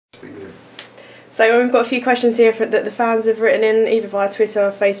begin. So we've got a few questions here that the fans have written in, either via Twitter,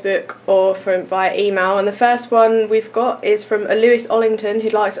 Facebook, or via email. And the first one we've got is from a Lewis Ollington,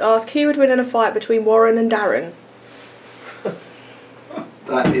 who'd like to ask, who would win in a fight between Warren and Darren?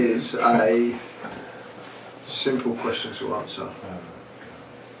 That is a simple question to answer.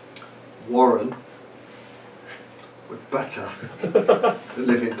 Warren would batter the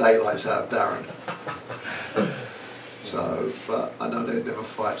living daylights out of Darren. So, but I know they'd never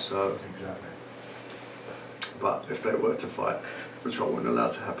fight, so. Exactly. But if they were to fight, which I wouldn't allow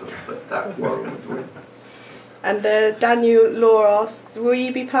to happen, but that Warren would win. And Daniel Law asks, will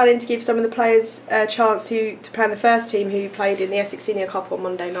you be planning to give some of the players a chance to play in the first team who played in the Essex Senior Cup on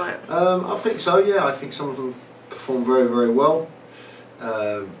Monday night? I think so, yeah. I think some of them performed very, very well.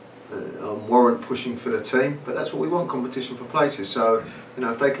 Warren pushing for the team, but that's what we want, competition for places. So, you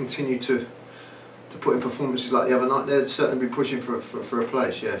know, if they continue to put in performances like the other night, they'd certainly be pushing for a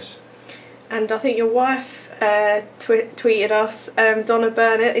place, yes. And I think your wife tweeted us, Donna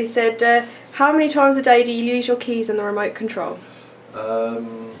Burnett, who said, how many times a day do you lose your keys and the remote control? I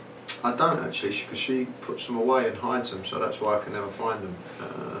don't actually, because she puts them away and hides them, so that's why I can never find them.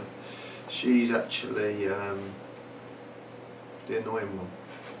 She's actually the annoying one.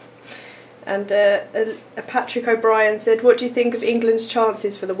 And Patrick O'Brien said, what do you think of England's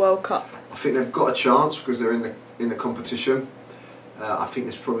chances for the World Cup? I think they've got a chance because they're in the competition. I think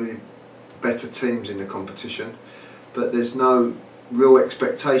there's probably better teams in the competition, but there's no real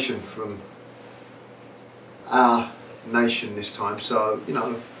expectation from our nation this time. So, you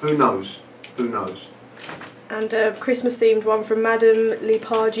know, who knows? Who knows? And a Christmas themed one from Madame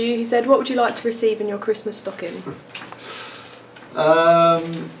Lipardieu, who said, what would you like to receive in your Christmas stocking?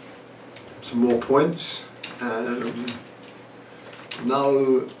 Some more points.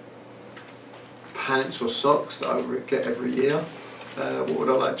 No pants or socks that I get every year. What would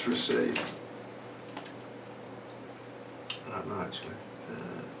I like to receive? I don't know actually.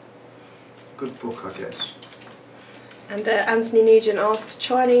 Good book, I guess. And Anthony Nugent asked,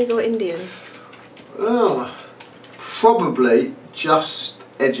 Chinese or Indian? Probably just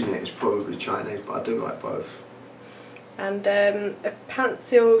edging it is probably Chinese, but I do like both. And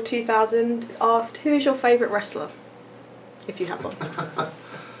Pantsil 2000 asked, who is your favourite wrestler? If you have one.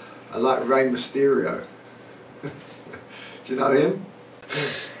 I like Rey Mysterio. Do you know him?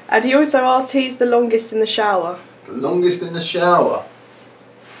 And he also asked, who's the longest in the shower? The longest in the shower?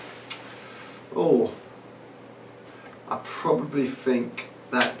 Oh, I probably think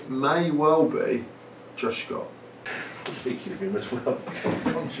that may well be Josh Scott. Speaking of him as well,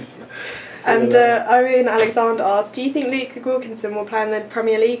 consciously. And Owen Alexander asked, do you think Luke Wilkinson will play in the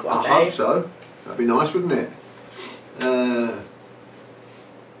Premier League one day? I hope so. That'd be nice, wouldn't it?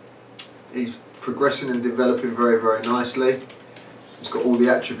 He's progressing and developing very, very nicely. He's got all the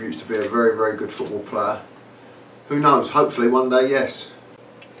attributes to be a very, very good football player. Who knows? Hopefully one day, yes.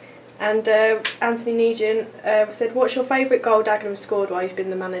 And Anthony Nugent said, what's your favourite goal Dagenham scored while you've been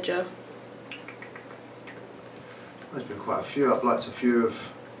the manager? There's been quite a few. I've liked a few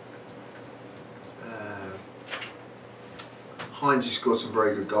of... Hines has scored some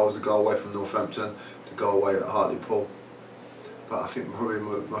very good goals. The goal away from Northampton, the goal away at Hartlepool. But I think probably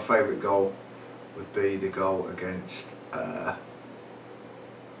my favourite goal would be the goal against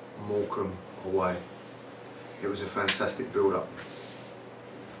Morecambe away. It was a fantastic build-up.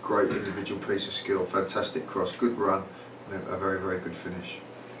 Great individual piece of skill, fantastic cross, good run, and a very, very good finish.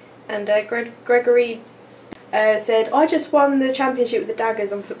 And Gregory said, I just won the championship with the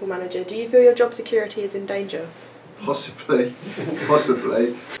Daggers on Football Manager. Do you feel your job security is in danger? Possibly,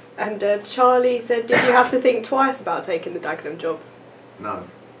 possibly. And Charlie said, did you have to think twice about taking the Dagenham job? No.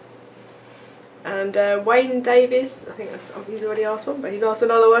 And Wayne Davis, I think he's already asked one, but he's asked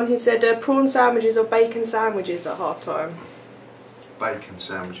another one. He said, prawn sandwiches or bacon sandwiches at half time? Bacon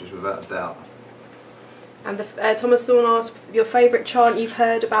sandwiches, without a doubt. And Thomas Thorne asked, your favourite chant you've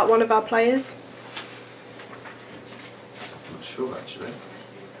heard about one of our players? I'm not sure actually.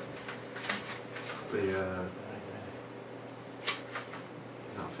 Probably,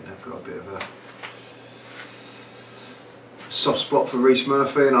 I think they've got a bit of a soft spot for Reece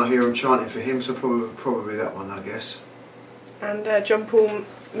Murphy, and I hear him chanting for him, so probably that one, I guess. And John Paul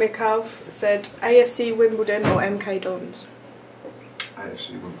Mikhalf said, AFC Wimbledon or MK Dons?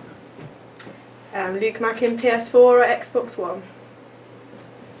 AFC Wimbledon. Luke Mackin, PS4 or Xbox One?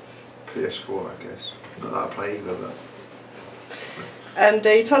 PS4, I guess. Not that I play either, but... And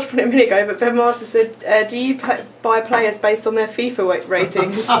you touched on it a minute ago, but Ben Master said, do you buy players based on their FIFA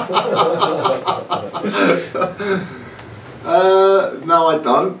ratings? No, I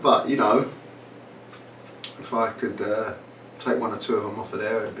don't, but you know, if I take one or two of them off of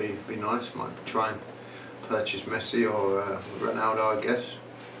there. It'd be nice. Might try and purchase Messi or Ronaldo, I guess.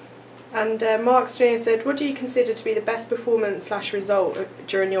 And Mark Stringer said, what do you consider to be the best performance/result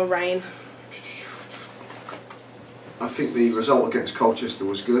during your reign? I think the result against Colchester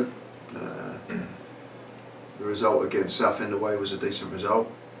was good. The result against Southend away was a decent result.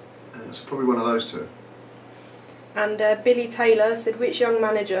 It's probably one of those two. And Billy Taylor said, which young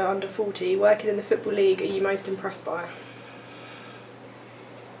manager under 40 working in the Football League are you most impressed by?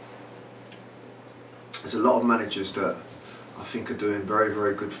 There's a lot of managers that I think are doing very,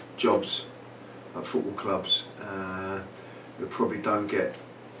 very good jobs at football clubs that probably don't get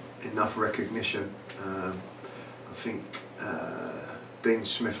enough recognition. I think Dean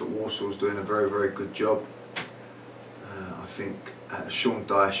Smith at Walsall is doing a very, very good job. I think Sean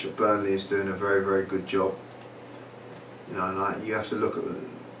Dyche at Burnley is doing a very, very good job. You know, and you have to look at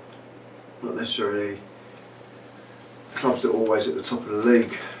not necessarily clubs that are always at the top of the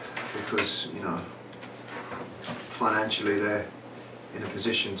league, because you know financially they're in a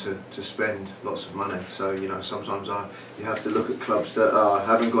position to spend lots of money. So you know sometimes you have to look at clubs that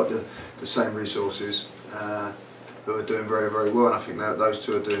haven't got the same resources, who are doing very, very well, and I think that those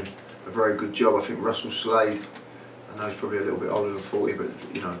two are doing a very good job. I think Russell Slade, I know he's probably a little bit older than 40, but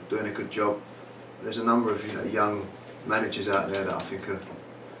you know doing a good job. There's a number of young managers out there that I think are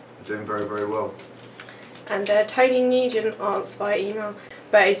doing very, very well. And Tony Nugent asked via email,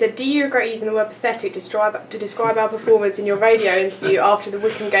 but he said, do you regret using the word pathetic to describe our performance in your radio interview after the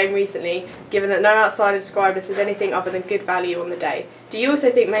Wycombe game recently, given that no outsider described us as anything other than good value on the day? Do you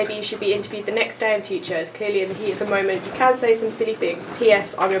also think maybe you should be interviewed the next day in future, as clearly in the heat of the moment you can say some silly things?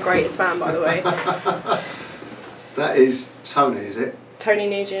 P.S. I'm your greatest fan, by the way. That is Tony, is it? Tony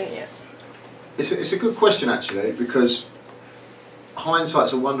Nugent, yeah. It's a good question actually, because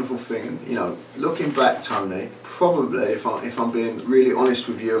hindsight's a wonderful thing. You know, looking back, Tony, probably if I'm being really honest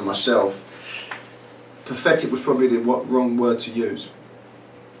with you and myself, pathetic was probably the wrong word to use,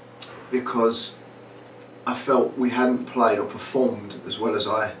 because I felt we hadn't played or performed as well as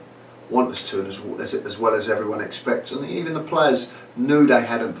I want us to, and as well as everyone expects, and even the players knew they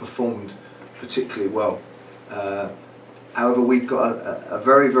hadn't performed particularly well. However, we got a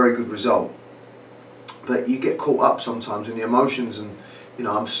very, very good result. But you get caught up sometimes in the emotions, and you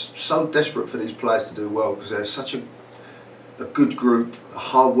know I'm so desperate for these players to do well, because they're such a good group, a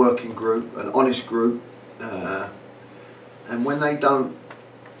hard-working group, an honest group, and when they don't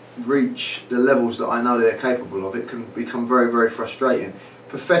reach the levels that I know they're capable of, it can become very, very frustrating.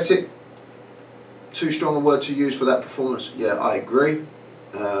 Pathetic, too strong a word to use for that performance. Yeah, I agree.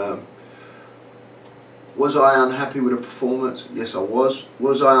 Was I unhappy with the performance? Yes, I was.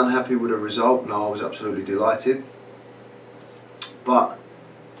 Was I unhappy with the result? No, I was absolutely delighted. But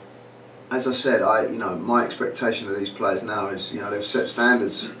as I said, my expectation of these players now is, they've set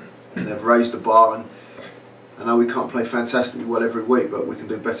standards and they've raised the bar. And I know we can't play fantastically well every week, but we can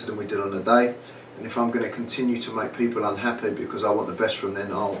do better than we did on the day. And if I'm going to continue to make people unhappy because I want the best from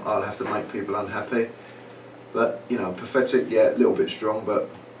them, I'll have to make people unhappy. But pathetic, yeah, a little bit strong, but.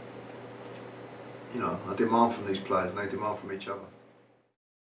 I demand from these players and they demand from each other.